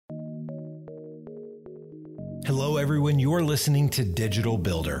Hello, everyone. You're listening to Digital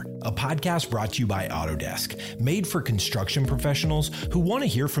Builder, a podcast brought to you by Autodesk, made for construction professionals who want to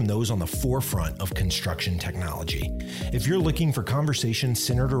hear from those on the forefront of construction technology. If you're looking for conversations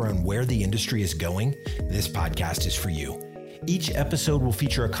centered around where the industry is going, this podcast is for you. Each episode will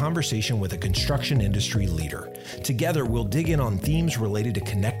feature a conversation with a construction industry leader. Together, we'll dig in on themes related to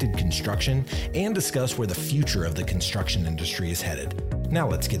connected construction and discuss where the future of the construction industry is headed. Now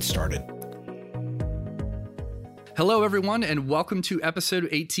let's get started. Hello, everyone, and welcome to episode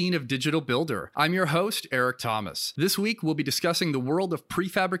 18 of Digital Builder. I'm your host, Eric Thomas. This week, we'll be discussing the world of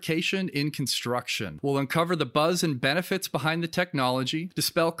prefabrication in construction. We'll uncover the buzz and benefits behind the technology,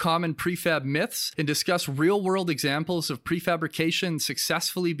 dispel common prefab myths, and discuss real-world examples of prefabrication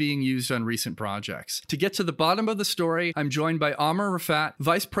successfully being used on recent projects. To get to the bottom of the story, I'm joined by Amr Rafat,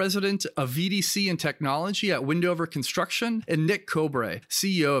 Vice President of VDC and Technology at Windover Construction, and Nick Cobre,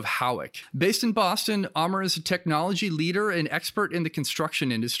 CEO of Howick. Based in Boston, Amr is a technology leader and expert in the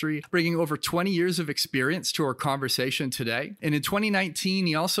construction industry, bringing over 20 years of experience to our conversation today. And in 2019,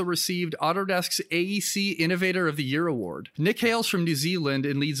 he also received Autodesk's AEC Innovator of the Year award. Nick hails from New Zealand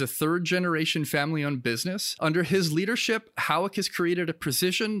and leads a third-generation family-owned business. Under his leadership, Howick has created a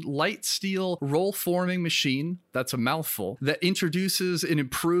precision light steel roll-forming machine, that's a mouthful, that introduces and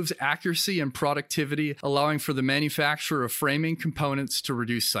improves accuracy and productivity, allowing for the manufacture of framing components to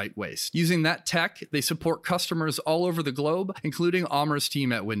reduce site waste. Using that tech, they support customers all over the globe, including Amr's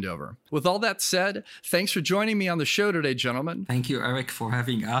team at Windover. With all that said, thanks for joining me on the show today, gentlemen. Thank you, Eric, for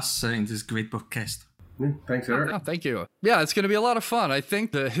having us in this great podcast. Thanks, Eric. Oh, thank you. Yeah, it's going to be a lot of fun. I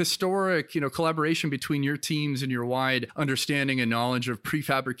think the historic, collaboration between your teams and your wide understanding and knowledge of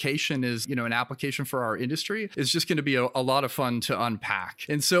prefabrication is, an application for our industry is just going to be a lot of fun to unpack.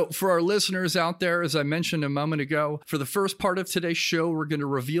 And so for our listeners out there, as I mentioned a moment ago, for the first part of today's show, we're going to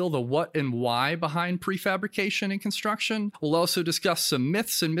reveal the what and why behind prefabrication in construction. We'll also discuss some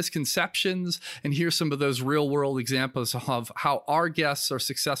myths and misconceptions and hear some of those real world examples of how our guests are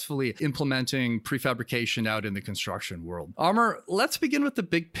successfully implementing prefabrication out in the construction world. Amr, let's begin with the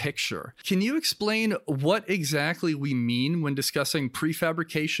big picture. Can you explain what exactly we mean when discussing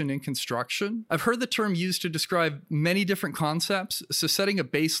prefabrication in construction? I've heard the term used to describe many different concepts, so setting a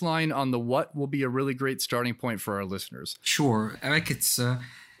baseline on the what will be a really great starting point for our listeners. Sure, Eric,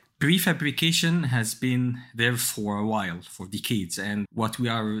 prefabrication has been there for a while, for decades. And what we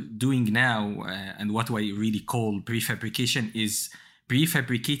are doing now, and what I really call prefabrication, is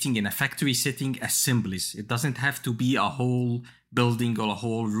prefabricating in a factory setting assemblies. It doesn't have to be a whole building or a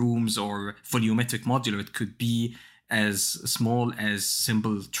whole rooms or volumetric modular. It could be as small as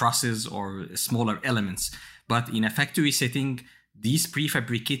simple trusses or smaller elements. But in a factory setting, these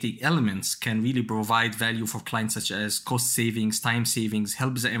prefabricated elements can really provide value for clients, such as cost savings, time savings,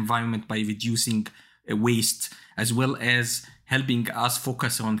 help the environment by reducing waste, as well as helping us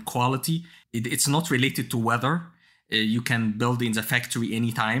focus on quality. It's not related to weather. You can build in the factory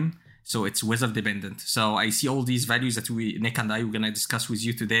anytime, so it's weather dependent. So I see all these values that Nick and I are going to discuss with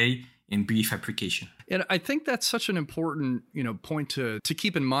you today in prefabrication. And I think that's such an important, point to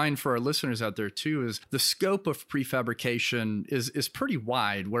keep in mind for our listeners out there too, is the scope of prefabrication is pretty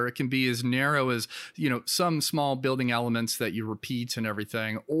wide, where it can be as narrow as, some small building elements that you repeat and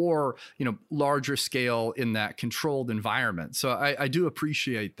everything, or, larger scale in that controlled environment. So I do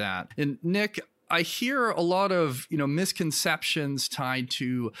appreciate that. And Nick, I hear a lot of, misconceptions tied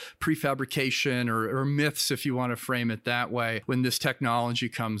to prefabrication or myths, if you want to frame it that way, when this technology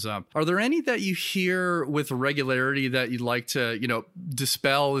comes up. Are there any that you hear with regularity that you'd like to,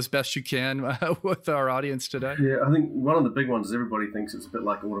 dispel as best you can with our audience today? Yeah, I think one of the big ones is everybody thinks it's a bit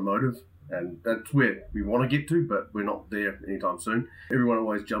like automotive, and that's where we want to get to, but we're not there anytime soon. Everyone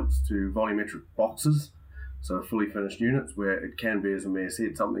always jumps to volumetric boxes. So fully finished units, where it can be, as Amir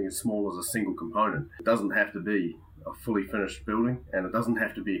said, something as small as a single component. It doesn't have to be a fully finished building, and it doesn't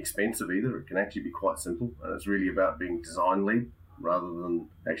have to be expensive either. It can actually be quite simple, and it's really about being design-led rather than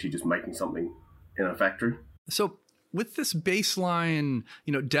actually just making something in a factory. So with this baseline,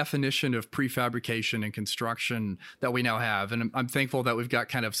 definition of prefabrication and construction that we now have, and I'm thankful that we've got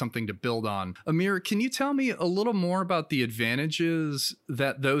kind of something to build on. Amir, can you tell me a little more about the advantages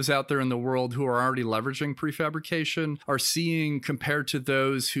that those out there in the world who are already leveraging prefabrication are seeing compared to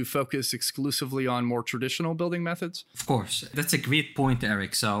those who focus exclusively on more traditional building methods? Of course, that's a great point,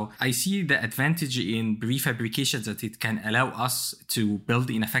 Eric. So I see the advantage in prefabrication that it can allow us to build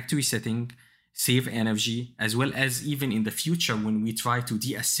in a factory setting, save energy, as well as even in the future when we try to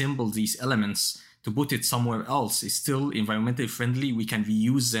deassemble these elements to put it somewhere else, it's still environmentally friendly. We can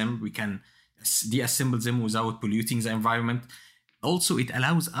reuse them, we can deassemble them without polluting the environment. Also, it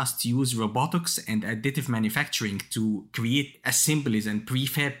allows us to use robotics and additive manufacturing to create assemblies and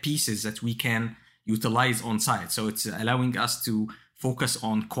prefab pieces that we can utilize on site. So it's allowing us to focus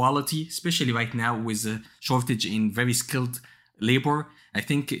on quality, especially right now with a shortage in very skilled labor. I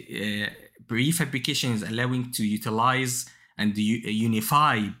think prefabrication is allowing to utilize and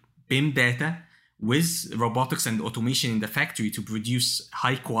unify BIM data with robotics and automation in the factory to produce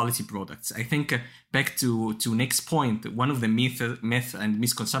high quality products. I think back to Nick's point, one of the myth and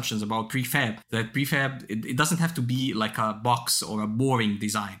misconceptions about prefab, that prefab, it doesn't have to be like a box or a boring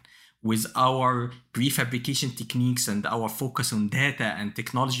design. With our prefabrication techniques and our focus on data and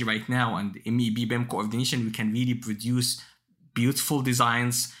technology right now and MEP BIM coordination, we can really produce beautiful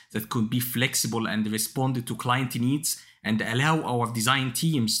designs that could be flexible and respond to client needs and allow our design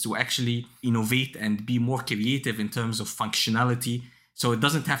teams to actually innovate and be more creative in terms of functionality. So it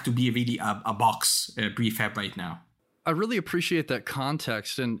doesn't have to be really a box prefab right now. I really appreciate that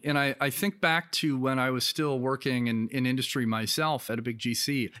context. And I think back to when I was still working in industry myself at a big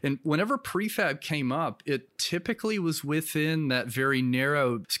GC. And whenever prefab came up, it typically was within that very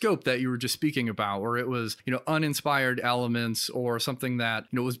narrow scope that you were just speaking about, where it was, uninspired elements or something that,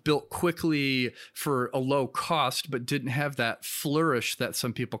 was built quickly for a low cost, but didn't have that flourish that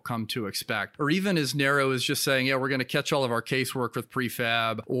some people come to expect. Or even as narrow as just saying, we're going to catch all of our casework with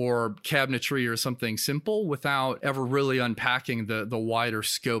prefab or cabinetry or something simple without ever really unpacking the wider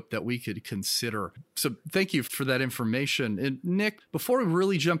scope that we could consider. So thank you for that information. And Nick, before we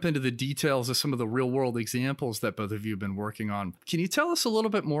really jump into the details of some of the real world examples that both of you have been working on, can you tell us a little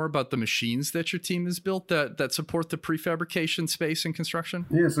bit more about the machines that your team has built that support the prefabrication space in construction?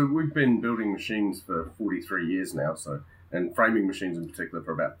 Yeah, so we've been building machines for 43 years now, and framing machines in particular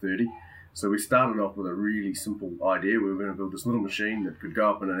for about 30. So we started off with a really simple idea. We were going to build this little machine that could go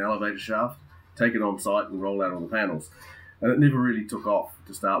up in an elevator shaft, take it on site and roll out all the panels. And it never really took off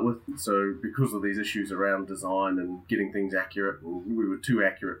to start with. So because of these issues around design and getting things accurate, we were too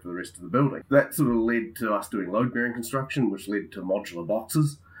accurate for the rest of the building. That sort of led to us doing load-bearing construction, which led to modular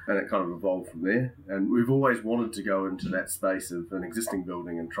boxes, and it kind of evolved from there. And we've always wanted to go into that space of an existing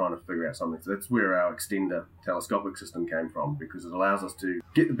building and trying to figure out something. So that's where our extender telescopic system came from, because it allows us to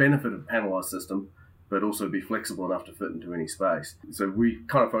get the benefit of a panelized system, but also be flexible enough to fit into any space. So we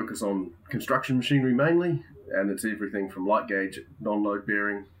kind of focus on construction machinery mainly, and it's everything from light gauge, non-load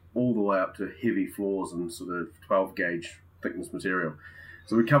bearing, all the way up to heavy floors and sort of 12 gauge thickness material.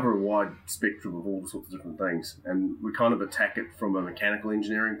 So we cover a wide spectrum of all sorts of different things, and we kind of attack it from a mechanical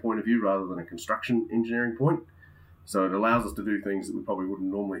engineering point of view rather than a construction engineering point. So it allows us to do things that we probably wouldn't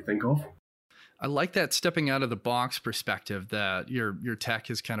normally think of. I like that stepping out of the box perspective that your tech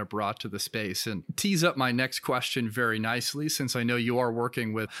has kind of brought to the space, and tees up my next question very nicely, since I know you are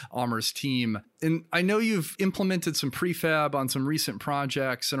working with Amer's team. And I know you've implemented some prefab on some recent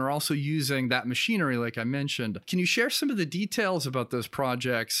projects and are also using that machinery, like I mentioned. Can you share some of the details about those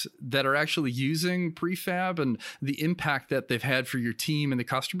projects that are actually using prefab and the impact that they've had for your team and the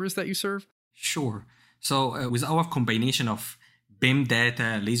customers that you serve? Sure. So with our combination of BIM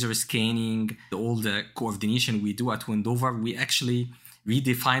data, laser scanning, all the coordination we do at Wendover, we actually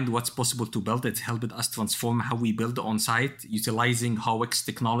redefined what's possible to build. It helped us transform how we build on site, utilizing HAWX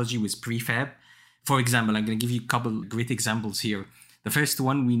technology with prefab. For example, I'm going to give you a couple great examples here. The first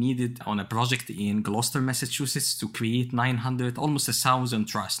one, we needed on a project in Gloucester, Massachusetts, to create 900, almost 1,000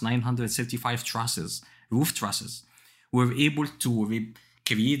 trusses, 975 trusses, roof trusses. We were able to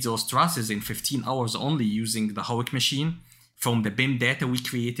create those trusses in 15 hours only using the HAWX machine, from the BIM data we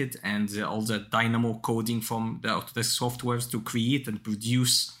created and all the Dynamo coding from the Autodesk softwares to create and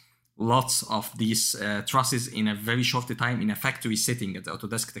produce lots of these trusses in a very short time in a factory setting at the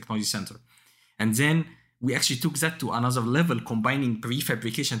Autodesk Technology Center. And then we actually took that to another level, combining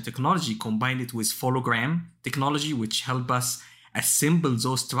prefabrication technology, combined it with hologram technology, which helped us assemble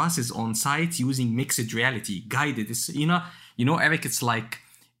those trusses on site using mixed reality, guided. It's, you know, Eric, it's like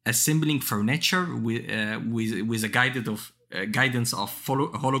assembling furniture with a guidance of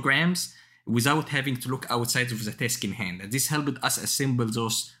holograms without having to look outside of the task in hand. And this helped us assemble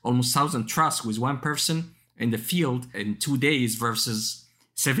those almost 1,000 trusses with one person in the field in 2 days versus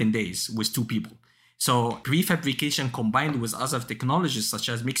 7 days with 2 people. So prefabrication combined with other technologies such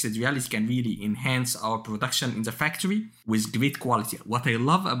as mixed reality can really enhance our production in the factory with great quality. What I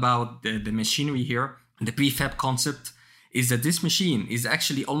love about the machinery here, the prefab concept, is that this machine is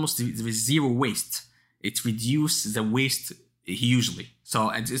actually almost with zero waste. It reduces the waste hugely. So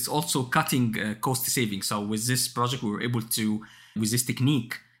it's also cutting cost savings. So with this project, we were able to, with this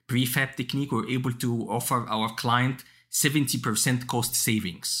technique, prefab technique, we were able to offer our client 70% cost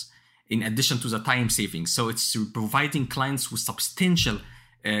savings in addition to the time savings. So it's providing clients with substantial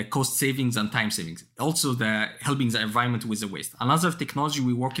cost savings and time savings. Also, helping the environment with the waste. Another technology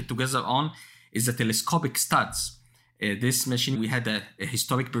we worked together on is the telescopic studs. This machine, we had a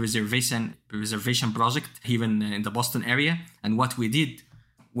historic preservation project here in the Boston area. And what we did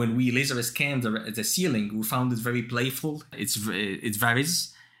when we laser scanned the ceiling, we found it very playful. It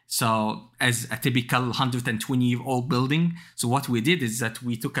varies. So as a typical 120-year-old building, so what we did is that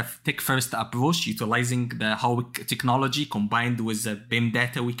we took a tech-first approach, utilizing the Howick technology combined with the BIM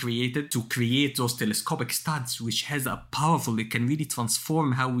data we created to create those telescopic studs, which has a powerful, it can really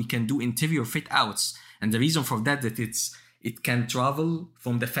transform how we can do interior fit-outs. And the reason for that it can travel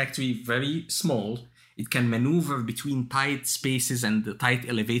from the factory very small. It can maneuver between tight spaces and the tight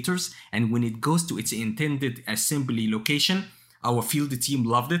elevators. And when it goes to its intended assembly location, our field team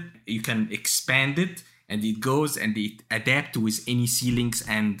loved it. You can expand it and it goes and it adapts with any ceilings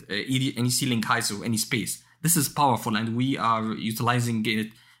and any ceiling heights or any space. This is powerful and we are utilizing it.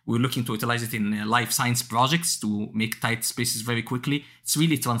 We're looking to utilize it in life science projects to make tight spaces very quickly. It's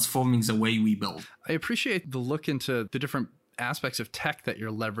really transforming the way we build. I appreciate the look into the different aspects of tech that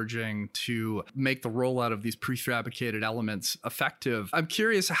you're leveraging to make the rollout of these prefabricated elements effective. I'm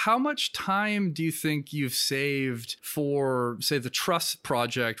curious, how much time do you think you've saved for, say, the truss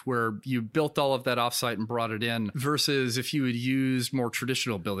project where you built all of that offsite and brought it in versus if you had used more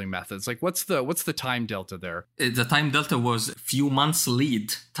traditional building methods? Like what's the time delta there? The time delta was a few months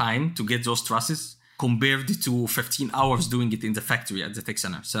lead time to get those trusses, compared to 15 hours doing it in the factory at the tech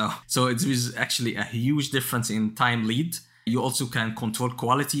center. So it was actually a huge difference in time lead. You also can control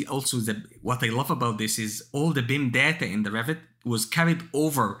quality. Also, what I love about this is all the BIM data in the Revit was carried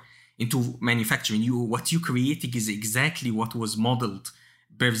over into manufacturing. What you creating is exactly what was modeled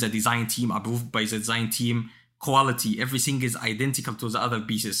by the design team, approved by the design team. Quality, everything is identical to the other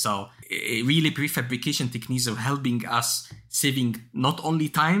pieces. So really prefabrication techniques are helping us saving not only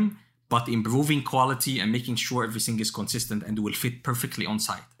time, but improving quality and making sure everything is consistent and will fit perfectly on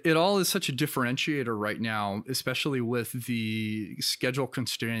site. It all is such a differentiator right now, especially with the schedule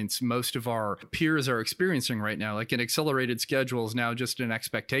constraints most of our peers are experiencing right now. Like an accelerated schedule is now just an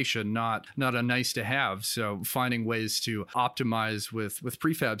expectation, not a nice to have. So finding ways to optimize with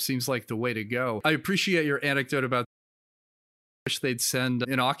prefab seems like the way to go. I appreciate your anecdote about wish they'd send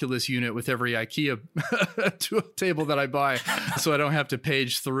an Oculus unit with every IKEA to a table that I buy so I don't have to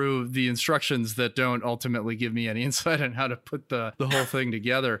page through the instructions that don't ultimately give me any insight on how to put the whole thing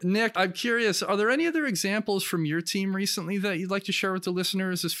together. Nick, I'm curious, are there any other examples from your team recently that you'd like to share with the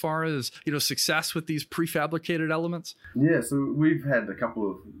listeners as far as, success with these prefabricated elements? Yeah, so we've had a couple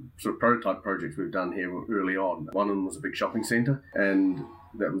of sort of prototype projects we've done here early on. One of them was a big shopping center, and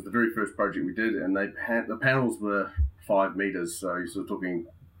that was the very first project we did, and the panels were 5 meters, so you're sort of talking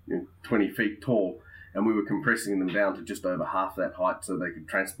 20 feet tall, and we were compressing them down to just over half that height so they could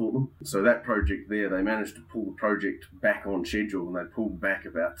transport them. So that project there, they managed to pull the project back on schedule, and they pulled back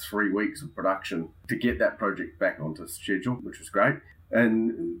about 3 weeks of production to get that project back onto schedule, which was great.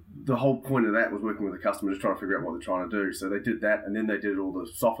 And the whole point of that was working with the customer, just trying to figure out what they're trying to do. So they did that, and then they did all the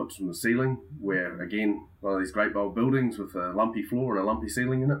soffits from the ceiling, where, again, one of these great old buildings with a lumpy floor and a lumpy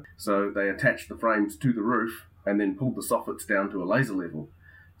ceiling in it. So they attached the frames to the roof and then pulled the soffits down to a laser level.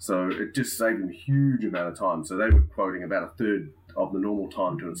 So it just saved them a huge amount of time. So they were quoting about a third of the normal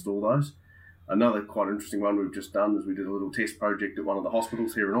time to install those. Another quite interesting one we've just done is we did a little test project at one of the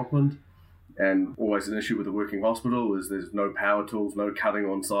hospitals here in Auckland. And always an issue with a working hospital is there's no power tools, no cutting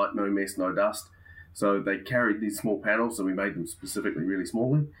on site, no mess, no dust. So they carried these small panels, so we made them specifically really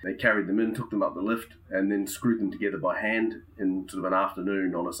small. They carried them in, took them up the lift, and then screwed them together by hand in sort of an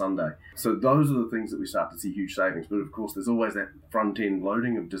afternoon on a Sunday. So those are the things that we start to see huge savings. But of course, there's always that front-end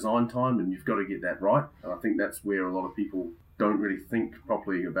loading of design time, and you've got to get that right. And I think that's where a lot of people don't really think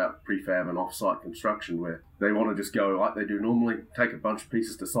properly about prefab and off-site construction, where they want to just go like they do normally, take a bunch of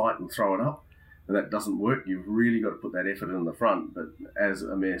pieces to site and throw it up. And that doesn't work. You've really got to put that effort in the front. But as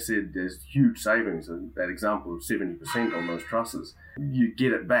Amir said, there's huge savings. And that example of 70% on those trusses, you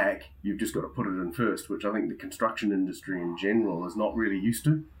get it back, you've just got to put it in first, which I think the construction industry in general is not really used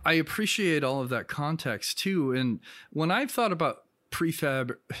to. I appreciate all of that context too. And when I've thought about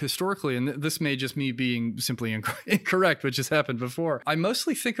prefab historically, and this may just me being simply incorrect, which has happened before, I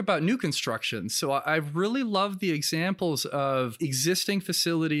mostly think about new construction. So I really love the examples of existing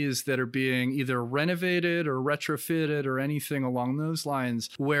facilities that are being either renovated or retrofitted or anything along those lines,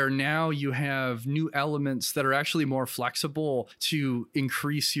 where now you have new elements that are actually more flexible to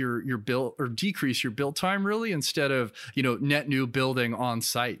increase your build or decrease your build time, really, instead of, net new building on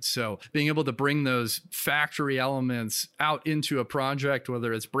site. So being able to bring those factory elements out into a project project,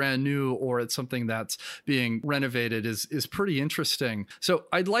 whether it's brand new or it's something that's being renovated, is pretty interesting. So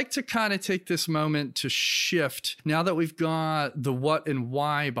I'd like to kind of take this moment to shift now that we've got the what and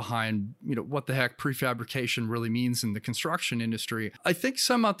why behind, what the heck prefabrication really means in the construction industry. I think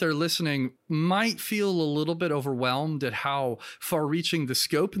some out there listening might feel a little bit overwhelmed at how far-reaching the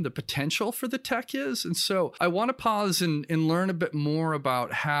scope and the potential for the tech is. And so I want to pause and learn a bit more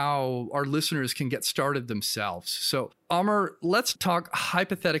about how our listeners can get started themselves. So Amar, let's talk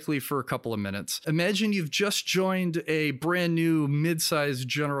hypothetically for a couple of minutes. Imagine you've just joined a brand new mid-sized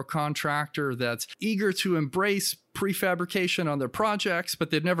general contractor that's eager to embrace prefabrication on their projects,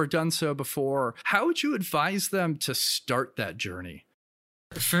 but they've never done so before. How would you advise them to start that journey?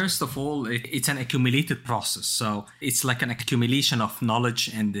 First of all, it's an accumulated process. So it's like an accumulation of knowledge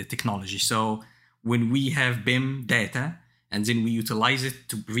and technology. So when we have BIM data, and then we utilize it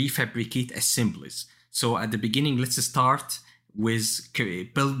to prefabricate assemblies. So at the beginning, let's start with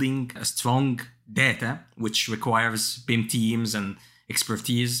building a strong data, which requires BIM teams and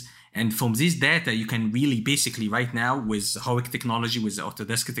expertise. And from this data, you can really basically right now with Howick technology, with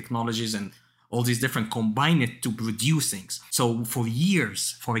Autodesk technologies and all these different, combine it to produce things. So for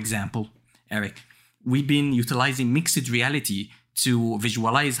years, for example, Eric, we've been utilizing mixed reality to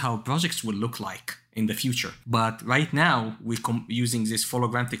visualize how projects will look like in the future. But right now, we're using this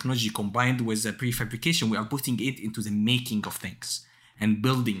hologram technology combined with the prefabrication, we are putting it into the making of things and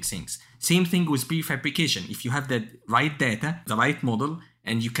building things. Same thing with prefabrication. If you have the right data, the right model,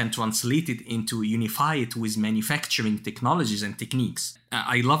 and you can translate it into unify it with manufacturing technologies and techniques.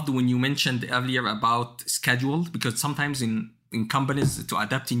 I loved when you mentioned earlier about schedule, because sometimes in companies to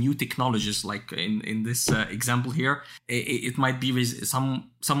adapt new technologies, like in this example here, it might be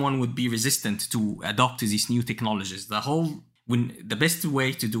someone would be resistant to adopt these new technologies. The best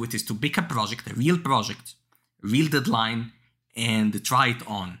way to do it is to pick a project, a real deadline, and try it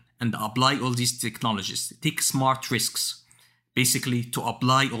on and apply all these technologies. Take smart risks, basically, to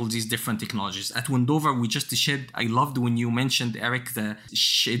apply all these different technologies. At Wendover, we just shed, I loved when you mentioned, Eric, the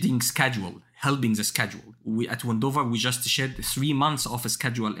shedding schedule, helping the schedule. At Wendover, we just shed 3 months of a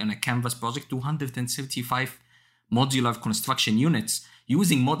schedule in a Canvas project, 275 modular construction units,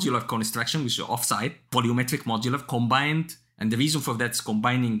 using modular construction, which is offsite, volumetric modular, combined. And the reason for that is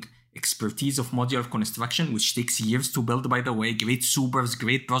combining expertise of modular construction, which takes years to build, by the way, great supers,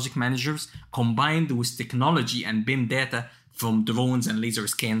 great project managers, combined with technology and BIM data from drones and laser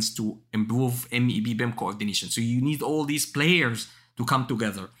scans to improve MEP BIM coordination. So you need all these players to come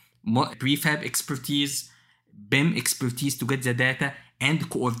together. Prefab expertise, BIM expertise to get the data, and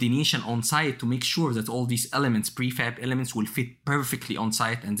coordination on site to make sure that all these elements, prefab elements, will fit perfectly on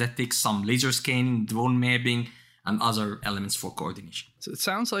site. And that takes some laser scanning, drone mapping, and other elements for coordination. So it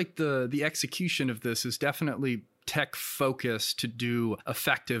sounds like the execution of this is definitely tech focused to do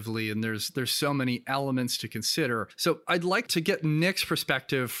effectively, and there's so many elements to consider. So I'd like to get Nick's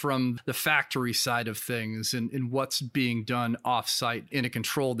perspective from the factory side of things and what's being done offsite in a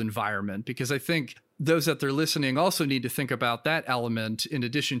controlled environment, because I think those that they're listening also need to think about that element in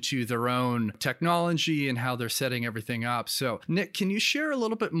addition to their own technology and how they're setting everything up. So Nick, can you share a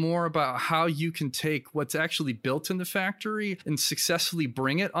little bit more about how you can take what's actually built in the factory and successfully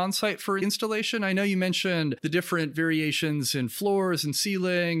bring it on site for installation? I know you mentioned the different variations in floors and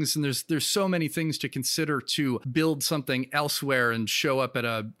ceilings, and there's so many things to consider to build something elsewhere and show up at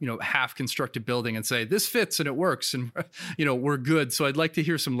a half constructed building and say this fits and it works and we're good. So I'd like to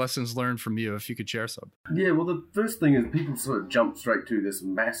hear some lessons learned from you if you could share. Yeah, well, the first thing is people sort of jump straight to this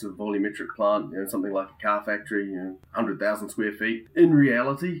massive volumetric plant, something like a car factory, 100,000 square feet. In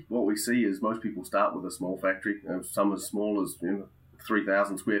reality, what we see is most people start with a small factory, some as small as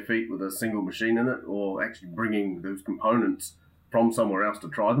 3,000 square feet with a single machine in it, or actually bringing those components from somewhere else to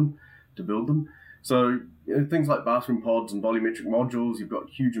try them, to build them. So things like bathroom pods and volumetric modules, you've got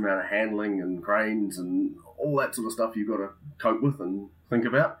a huge amount of handling and cranes and all that sort of stuff you've got to cope with and think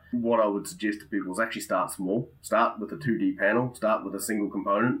about. What I would suggest to people is actually start small. Start with a 2D panel, start with a single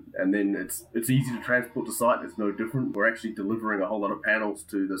component, and then it's easy to transport to site. It's no different. We're actually delivering a whole lot of panels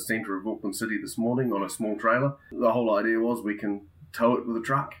to the centre of Auckland City this morning on a small trailer. The whole idea was we can tow it with a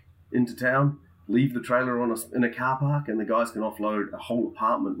truck into town, leave the trailer in a car park, and the guys can offload a whole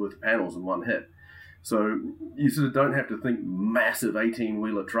apartment with panels in one hit. So you sort of don't have to think massive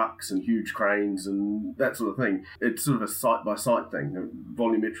 18-wheeler trucks and huge cranes and that sort of thing. It's sort of a site-by-site thing.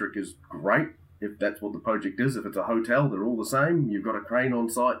 Volumetric is great, if that's what the project is. If it's a hotel, they're all the same. You've got a crane on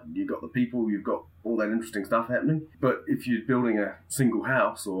site, you've got the people, you've got all that interesting stuff happening. But if you're building a single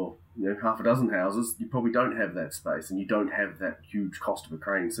house or half a dozen houses, you probably don't have that space and you don't have that huge cost of a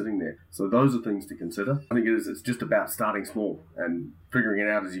crane sitting there. So those are things to consider. I think it's just about starting small and figuring it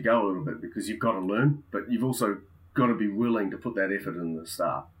out as you go a little bit, because you've got to learn, but you've also got to be willing to put that effort in the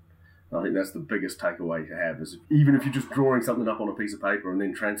start. I think that's the biggest takeaway to have, is even if you're just drawing something up on a piece of paper and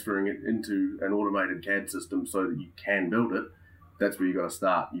then transferring it into an automated CAD system so that you can build it, that's where you've got to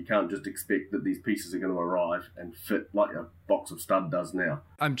start. You can't just expect that these pieces are going to arrive and fit like a box of stud does now.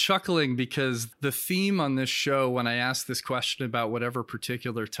 I'm chuckling because the theme on this show, when I ask this question about whatever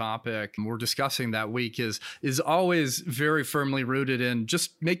particular topic we're discussing that week, is always very firmly rooted in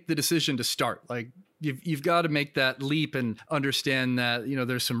just make the decision to start. Like, You've got to make that leap and understand that,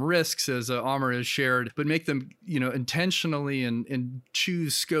 there's some risks, as Amr has shared, but make them, intentionally and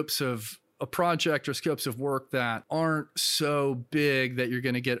choose scopes of a project or scopes of work that aren't so big that you're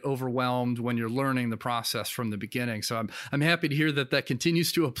going to get overwhelmed when you're learning the process from the beginning. So I'm happy to hear that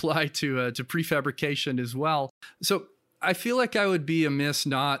continues to apply to prefabrication as well. So I feel like I would be amiss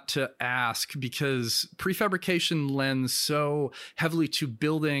not to ask, because prefabrication lends so heavily to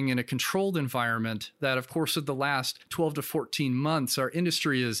building in a controlled environment that, of course, of the last 12 to 14 months, our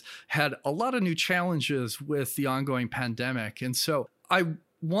industry has had a lot of new challenges with the ongoing pandemic. And so I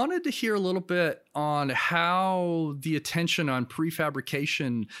wanted to hear a little bit on how the attention on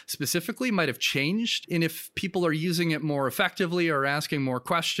prefabrication specifically might have changed, and if people are using it more effectively or asking more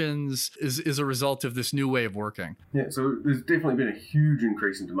questions as a result of this new way of working. Yeah, so there's definitely been a huge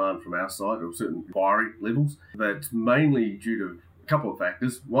increase in demand from our side, or certain inquiry levels. That's mainly due to a couple of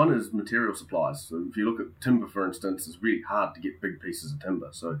factors. One is material supplies. So if you look at timber, for instance, it's really hard to get big pieces of timber.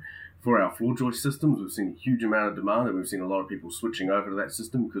 So for our floor joist systems, we've seen a huge amount of demand, and we've seen a lot of people switching over to that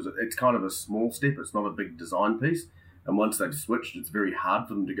system because it's kind of a small step. It's not a big design piece. And once they've switched, it's very hard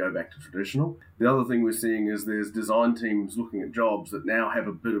for them to go back to traditional. The other thing we're seeing is there's design teams looking at jobs that now have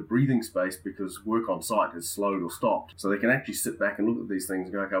a bit of breathing space because work on site has slowed or stopped. So they can actually sit back and look at these things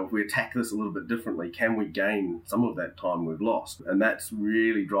and go, okay, well, if we attack this a little bit differently, can we gain some of that time we've lost? And that's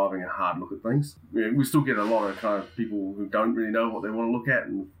really driving a hard look at things. We still get a lot of kind of people who don't really know what they want to look at,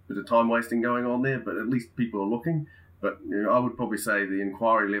 and a bit of time wasting going on there, but at least people are looking. But I would probably say the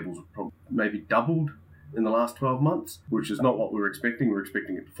inquiry levels have probably maybe doubled in the last 12 months, which is not what we were expecting. We were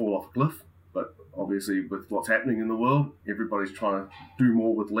expecting it to fall off a cliff, but obviously with what's happening in the world, everybody's trying to do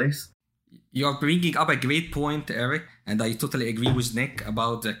more with less. You're bringing up a great point, Eric, and I totally agree with Nick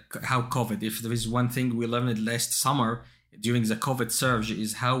about how COVID, if there is one thing we learned last summer during the COVID surge,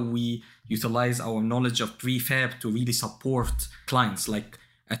 is how we utilize our knowledge of prefab to really support clients. Like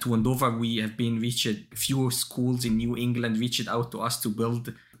at Wendover, we have been reached, few schools in New England reached out to us to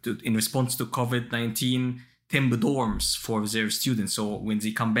build in response to COVID-19, temp dorms for their students. So when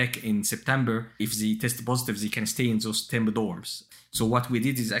they come back in September, if they test positive, they can stay in those temp dorms. So what we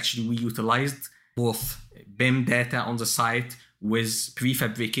did is actually we utilized both BIM data on the site with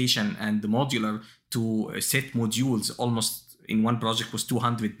prefabrication and the modular to set modules. Almost in one project was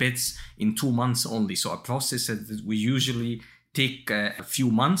 200 beds in 2 months only. So a process that we usually take a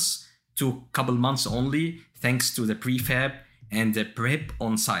few months to a couple months only, thanks to the prefab and the prep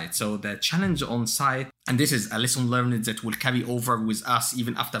on site. So the challenge on site, and this is a lesson learned that will carry over with us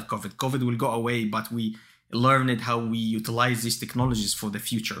even after COVID. COVID will go away, but we learned how we utilize these technologies for the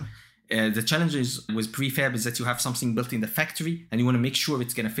future. The challenges with prefab is that you have something built in the factory and you want to make sure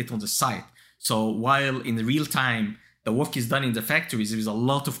it's going to fit on the site. So while in real time, the work is done in the factories, there is a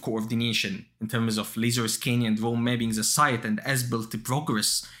lot of coordination in terms of laser scanning and drone mapping the site and as-built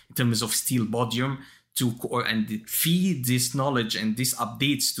progress in terms of steel bodium, and feed this knowledge and these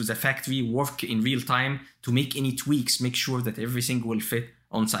updates to the factory, work in real time to make any tweaks, make sure that everything will fit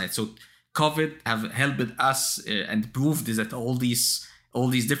on site. So COVID have helped us and proved that all these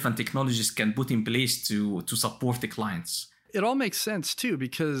different technologies can put in place to support the clients. It all makes sense too,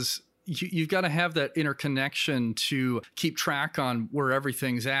 because you've got to have that interconnection to keep track on where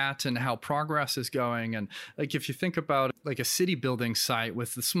everything's at and how progress is going. And like, if you think about like a city building site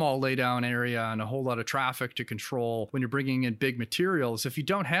with the small laydown area and a whole lot of traffic to control, when you're bringing in big materials, if you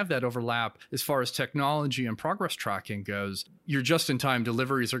don't have that overlap as far as technology and progress tracking goes, your just-in-time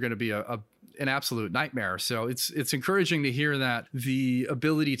deliveries are going to be an absolute nightmare. So it's encouraging to hear that the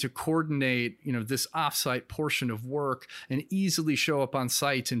ability to coordinate, this offsite portion of work and easily show up on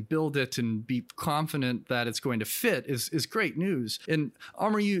site and build it and be confident that it's going to fit is great news. And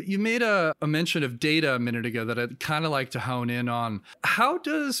Amr, you made a mention of data a minute ago that I'd kind of like to hone in on. How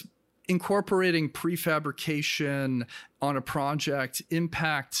does incorporating prefabrication on a project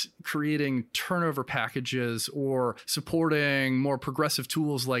impact creating turnover packages or supporting more progressive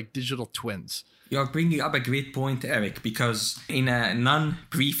tools like digital twins? You're bringing up a great point, Eric, because in a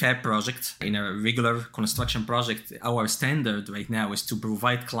non-prefab project, in a regular construction project, our standard right now is to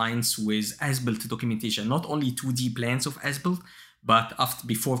provide clients with as-built documentation, not only 2D plans of as-built, but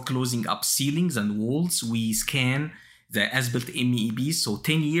before closing up ceilings and walls, we scan the as-built MEEBs. So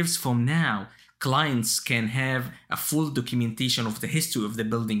 10 years from now, clients can have a full documentation of the history of the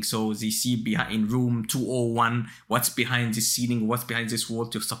building. So they see in room 201, what's behind this ceiling, what's behind this wall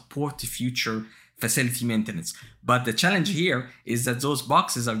to support the future facility maintenance. But the challenge here is that those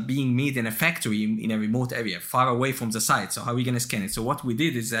boxes are being made in a factory in a remote area, far away from the site. So how are we going to scan it? So what we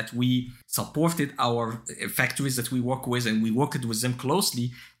did is that we supported our factories that we work with, and we worked with them closely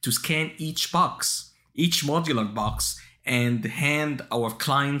to scan each box, each modular box, and hand our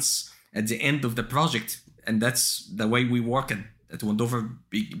clients at the end of the project. And that's the way we work at Wendover,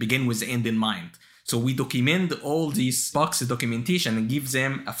 begin with the end in mind. So we document all these box documentation and give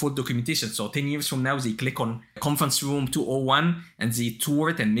them a full documentation. So 10 years from now, they click on conference room 201 and they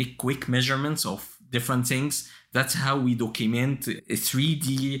tour it and make quick measurements of different things. That's how we document a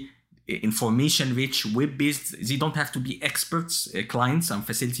 3D information-rich, web-based. They don't have to be experts, clients and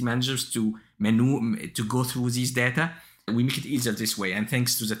facility managers to go through these data. We make it easier this way. And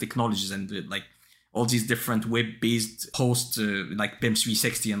thanks to the technologies and all these different web-based hosts like PIM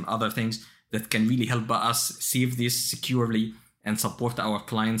 360 and other things, that can really help us save this securely and support our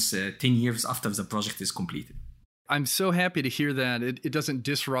clients 10 years after the project is completed. I'm so happy to hear that it doesn't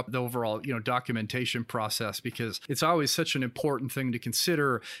disrupt the overall, documentation process, because it's always such an important thing to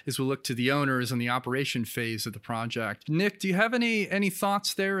consider as we look to the owners and the operation phase of the project. Nick, do you have any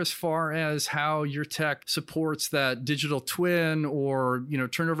thoughts there as far as how your tech supports that digital twin or,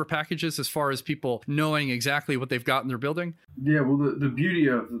 turnover packages as far as people knowing exactly what they've got in their building? Yeah, well, the beauty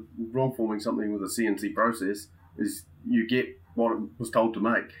of roll forming something with a CNC process is you get what it was told to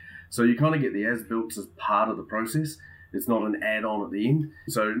make. So you kind of get the as-built as part of the process. It's not an add-on at the end.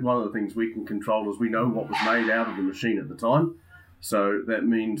 So one of the things we can control is we know what was made out of the machine at the time. So that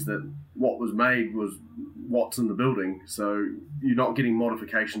means that what was made was what's in the building. So you're not getting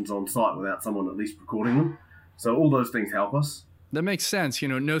modifications on site without someone at least recording them. So all those things help us. That makes sense.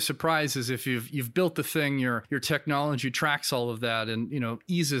 No surprises if you've built the thing, your technology tracks all of that and,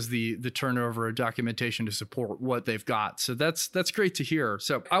 eases the turnover of documentation to support what they've got. So that's great to hear.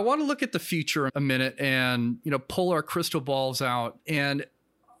 So I want to look at the future a minute and, pull our crystal balls out. And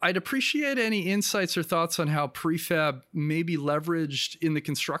I'd appreciate any insights or thoughts on how prefab may be leveraged in the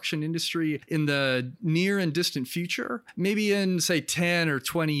construction industry in the near and distant future, maybe in, say, 10 or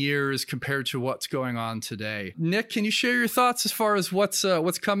 20 years compared to what's going on today. Nick, can you share your thoughts as far as what's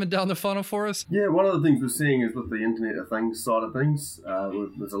coming down the funnel for us? Yeah, one of the things we're seeing is with the Internet of Things side of things,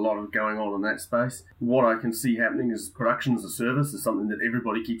 there's a lot of going on in that space. What I can see happening is production as a service is something that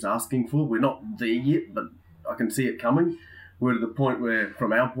everybody keeps asking for. We're not there yet, but I can see it coming. We're to the point where,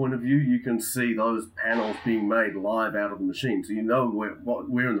 from our point of view, you can see those panels being made live out of the machine. So you know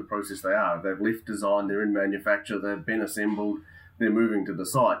where in the process they are. They've left design, they're in manufacture, they've been assembled, they're moving to the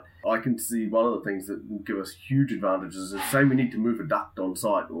site. I can see one of the things that will give us huge advantages is, say we need to move a duct on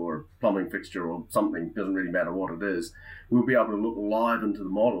site or a plumbing fixture or something, doesn't really matter what it is, we'll be able to look live into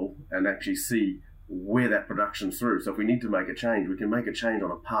the model and actually see where that production's through. So if we need to make a change, we can make a change on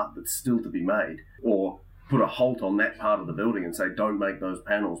a part that's still to be made, or put a halt on that part of the building and say, don't make those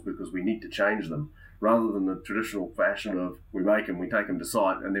panels because we need to change them, rather than the traditional fashion of we make them, we take them to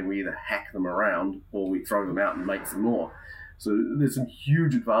site, and then we either hack them around or we throw them out and make some more. So there's some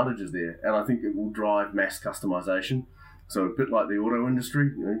huge advantages there, and I think it will drive mass customization. So a bit like the auto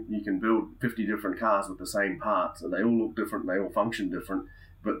industry, you can build 50 different cars with the same parts, and they all look different, they all function different,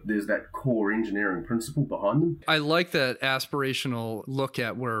 but there's that core engineering principle behind them. I like that aspirational look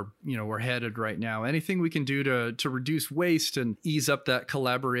at where we're headed right now. Anything we can do to reduce waste and ease up that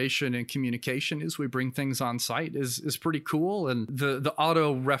collaboration and communication as we bring things on site is pretty cool. And the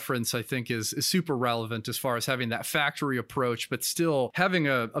auto reference, I think, is super relevant as far as having that factory approach, but still having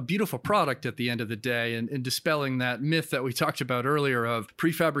a beautiful product at the end of the day, and dispelling that myth that we talked about earlier of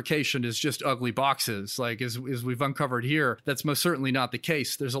prefabrication is just ugly boxes. Like as we've uncovered here, that's most certainly not the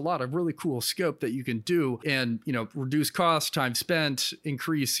case. There's a lot of really cool scope that you can do and, reduce costs, time spent,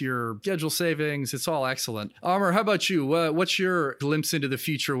 increase your schedule savings. It's all excellent. Amr, how about you? What's your glimpse into the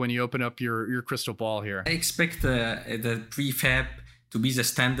future when you open up your crystal ball here? I expect the prefab to be the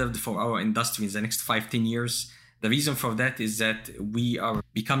standard for our industry in the next 5-10 years. The reason for that is that we are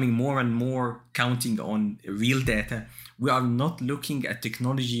becoming more and more counting on real data. We are not looking at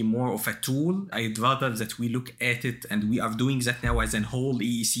technology more of a tool. I'd rather that we look at it, and we are doing that now as a whole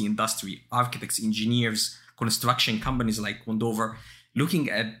EEC industry, architects, engineers, construction companies like Wendover, looking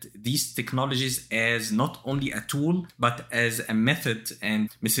at these technologies as not only a tool, but as a method and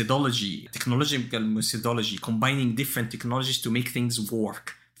methodology, technological methodology, combining different technologies to make things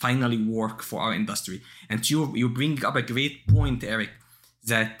finally work for our industry. And you bring up a great point, Eric,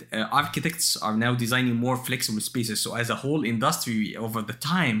 that architects are now designing more flexible spaces. So as a whole industry, over the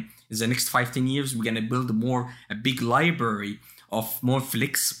time, in the next 5-10 years, we're going to build a big library of more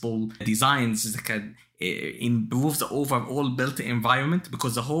flexible designs that can improve the overall built environment,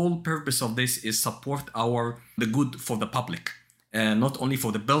 because the whole purpose of this is support the good for the public, not only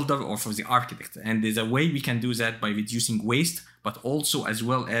for the builder or for the architect. And there's a way we can do that by reducing waste, but also as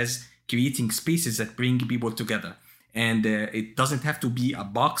well as creating spaces that bring people together. And it doesn't have to be a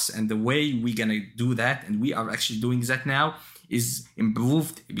box. And the way we're going to do that, and we are actually doing that now, is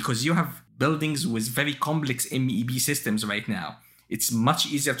improved, because you have buildings with very complex MEP systems right now. It's much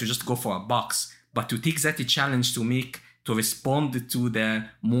easier to just go for a box, but to take that challenge to respond to the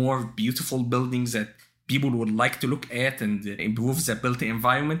more beautiful buildings that people would like to look at and improve the built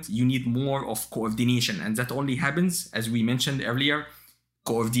environment, you need more of coordination. And that only happens, as we mentioned earlier,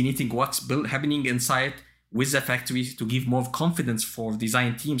 coordinating what's happening inside with the factory to give more confidence for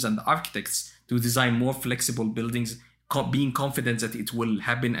design teams and architects to design more flexible buildings, being confident that it will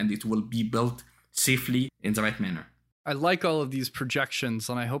happen and it will be built safely in the right manner. I like all of these projections,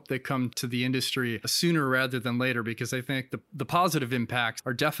 and I hope they come to the industry sooner rather than later, because I think the positive impacts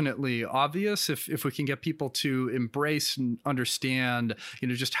are definitely obvious if we can get people to embrace and understand,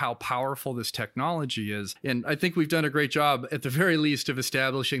 just how powerful this technology is. And I think we've done a great job, at the very least, of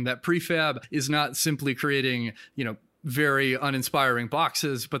establishing that prefab is not simply creating, very uninspiring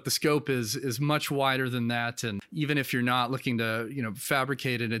boxes, but the scope is much wider than that. And even if you're not looking to,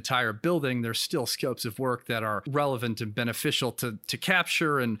 fabricate an entire building, there's still scopes of work that are relevant and beneficial to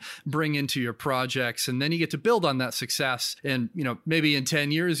capture and bring into your projects. And then you get to build on that success. And, maybe in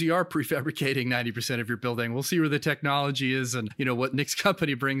 10 years, you are prefabricating 90% of your building. We'll see where the technology is and, what Nick's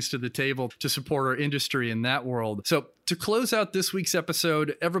company brings to the table to support our industry in that world. So to close out this week's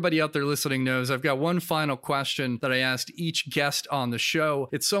episode, everybody out there listening knows I've got one final question that I asked each guest on the show.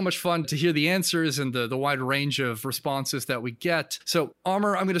 It's so much fun to hear the answers and the wide range of responses that we get. So,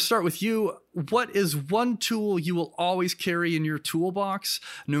 Amr, I'm going to start with you. What is one tool you will always carry in your toolbox,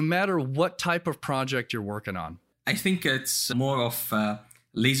 no matter what type of project you're working on? I think it's more of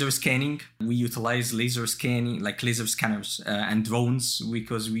laser scanning. We utilize laser scanning, like laser scanners and drones,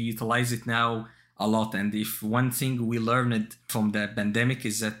 because we utilize it now a lot. And if one thing we learned from the pandemic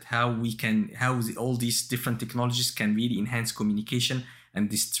is that how all these different technologies can really enhance communication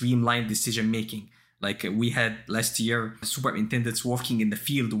and streamline decision making. Like we had last year, superintendents working in the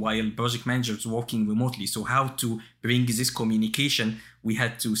field while project managers working remotely. So how to bring this communication? We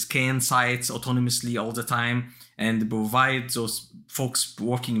had to scan sites autonomously all the time and provide those folks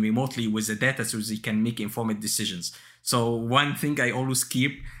working remotely with the data so they can make informed decisions. So one thing I always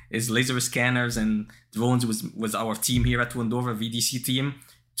keep is laser scanners and drones with our team here at Wendover, VDC team,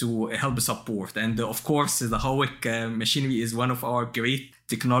 to help support. And of course, the Howick machinery is one of our great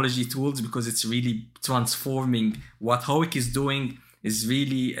technology tools, because it's really transforming what Howick is doing, is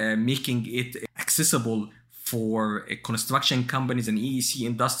really making it accessible for construction companies and EEC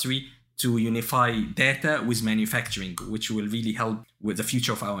industry to unify data with manufacturing, which will really help with the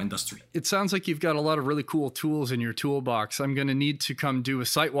future of our industry. It sounds like you've got a lot of really cool tools in your toolbox. I'm going to need to come do a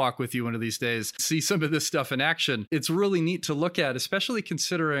site walk with you one of these days, see some of this stuff in action. It's really neat to look at, especially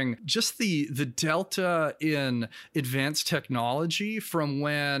considering just the delta in advanced technology from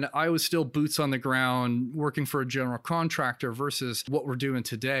when I was still boots on the ground working for a general contractor versus what we're doing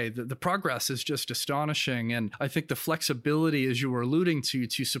today. The progress is just astonishing. And I think the flexibility, as you were alluding to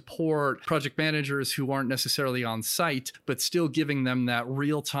support project managers who aren't necessarily on site, but still giving them that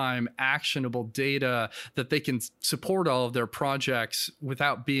real-time actionable data that they can support all of their projects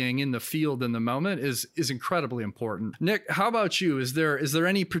without being in the field in the moment is incredibly important. Nick, how about you? Is there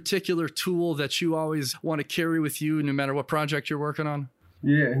any particular tool that you always want to carry with you no matter what project you're working on?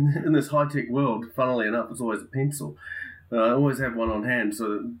 Yeah, in this high-tech world, funnily enough, it's always a pencil. I always have one on hand so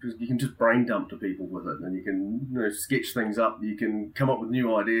that you can just brain dump to people with it, and you can sketch things up, you can come up with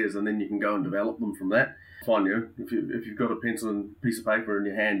new ideas, and then you can go and develop them from that. Fine, if you've got a pencil and piece of paper in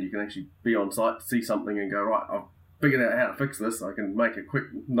your hand, you can actually be on site, see something and go, right, I've figured out how to fix this. I can make a quick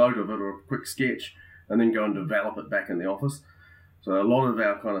note of it or a quick sketch and then go and develop it back in the office. So a lot of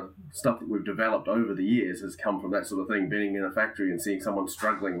our kind of stuff that we've developed over the years has come from that sort of thing, being in a factory and seeing someone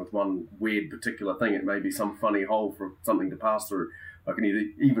struggling with one weird particular thing. It may be some funny hole for something to pass through. I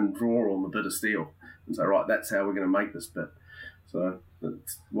can even draw on the bit of steel and say, right, that's how we're going to make this bit. So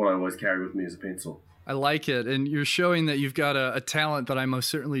that's what I always carry with me as a pencil. I like it. And you're showing that you've got a talent that I most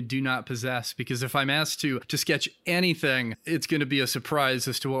certainly do not possess, because if I'm asked to sketch anything, it's going to be a surprise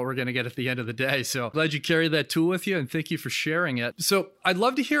as to what we're going to get at the end of the day. So glad you carry that tool with you, and thank you for sharing it. So I'd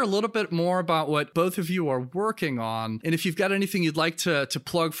love to hear a little bit more about what both of you are working on, and if you've got anything you'd like to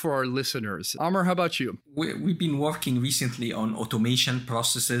plug for our listeners. Amr, how about you? We've been working recently on automation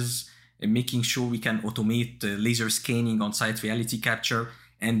processes and making sure we can automate laser scanning, on-site reality capture,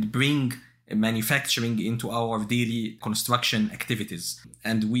 and bring manufacturing into our daily construction activities.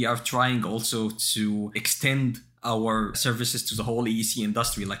 And we are trying also to extend our services to the whole AEC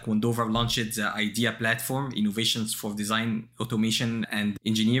industry. Like Wendover launched the IDEA platform, Innovations for Design, Automation and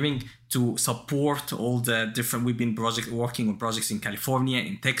Engineering, to support all the different, we've been working on projects in California,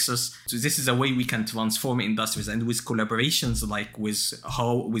 in Texas. So this is a way we can transform industries. And with collaborations like with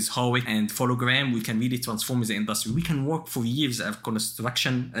Howick and Hologram, we can really transform the industry. We can work for years as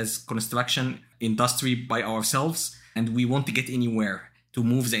construction industry by ourselves, and we want to get anywhere to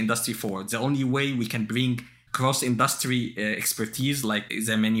move the industry forward. The only way we can bring cross-industry expertise, like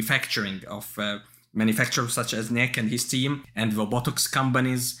the manufacturing of manufacturers such as Nick and his team, and robotics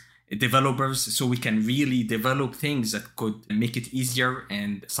companies, developers, so we can really develop things that could make it easier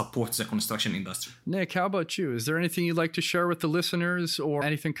and support the construction industry. Nick, how about you? Is there anything you'd like to share with the listeners, or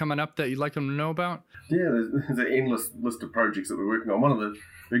anything coming up that you'd like them to know about? Yeah, there's an endless list of projects that we're working on. One of the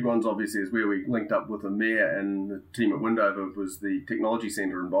big ones, obviously, is where we linked up with the mayor and the team at Wendover, was the Technology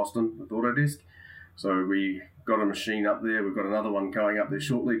Center in Boston with Autodesk. So we got a machine up there. We've got another one going up there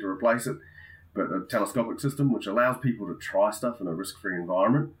shortly to replace it, but a telescopic system which allows people to try stuff in a risk-free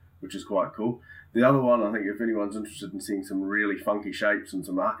environment, which is quite cool. The other one, I think if anyone's interested in seeing some really funky shapes and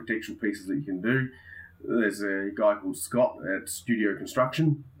some architectural pieces that you can do, there's a guy called Scott at Studio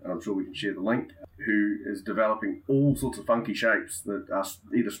Construction, and I'm sure we can share the link, who is developing all sorts of funky shapes that are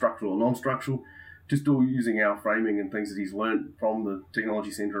either structural or non-structural, just all using our framing and things that he's learned from the Technology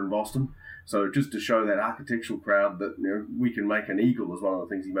Center in Boston. So just to show that architectural crowd that, you know, we can make an eagle, is one of the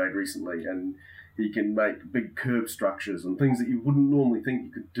things he made recently, and he can make big curved structures and things that you wouldn't normally think you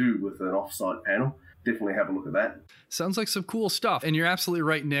could do with an off-site panel. Definitely have a look at that. Sounds like some cool stuff. And you're absolutely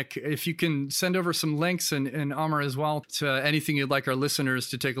right, Nick. If you can send over some links, and Amr as well, to anything you'd like our listeners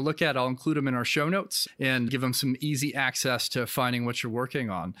to take a look at, I'll include them in our show notes and give them some easy access to finding what you're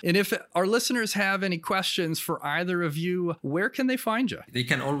working on. And if our listeners have any questions for either of you, where can they find you? They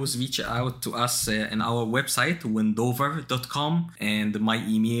can always reach out to us on our website, wendover.com. And my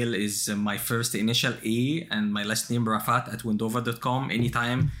email is my first initial A and my last name, Rafat, at wendover.com.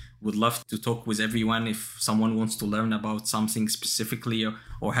 Anytime. Would love to talk with everyone if someone wants to learn about something specifically,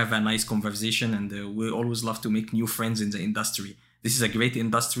 or have a nice conversation. And we always love to make new friends in the industry. This is a great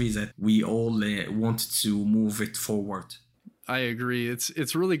industry that we all want to move it forward. I agree.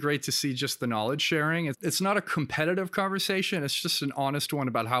 It's really great to see just the knowledge sharing. It's not a competitive conversation. It's just an honest one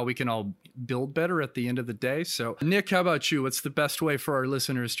about how we can all build better at the end of the day. So, Nick, how about you? What's the best way for our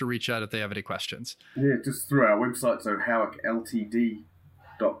listeners to reach out if they have any questions? Yeah, just through our website. So HowicLTD.com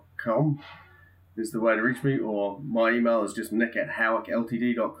is the way to reach me, or my email is just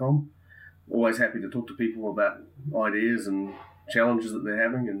nick@howicltd.com. Always happy to talk to people about ideas and challenges that they're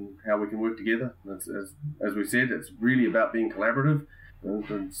having and how we can work together. As we said, it's really about being collaborative.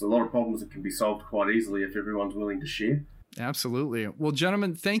 There's a lot of problems that can be solved quite easily if everyone's willing to share. Absolutely. Well,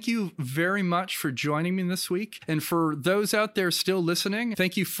 gentlemen, thank you very much for joining me this week. And for those out there still listening,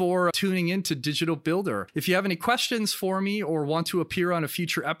 thank you for tuning in to Digital Builder. If you have any questions for me or want to appear on a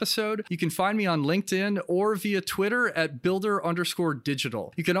future episode, you can find me on LinkedIn or via Twitter at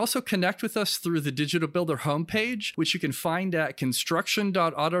builder_digital. You can also connect with us through the Digital Builder homepage, which you can find at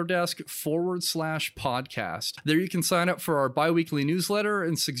construction.autodesk/podcast. There you can sign up for our bi-weekly newsletter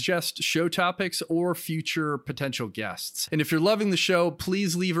and suggest show topics or future potential guests. And if you're loving the show,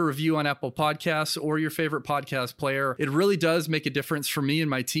 please leave a review on Apple Podcasts or your favorite podcast player. It really does make a difference for me and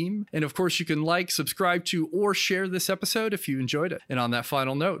my team. And of course, you can like, subscribe to, or share this episode if you enjoyed it. And on that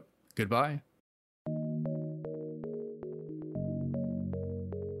final note, goodbye.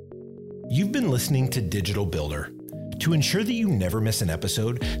 You've been listening to Digital Builder. To ensure that you never miss an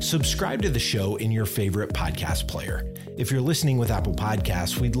episode, subscribe to the show in your favorite podcast player. If you're listening with Apple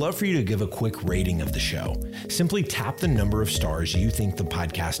Podcasts, we'd love for you to give a quick rating of the show. Simply tap the number of stars you think the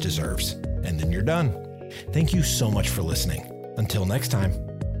podcast deserves, and then you're done. Thank you so much for listening. Until next time.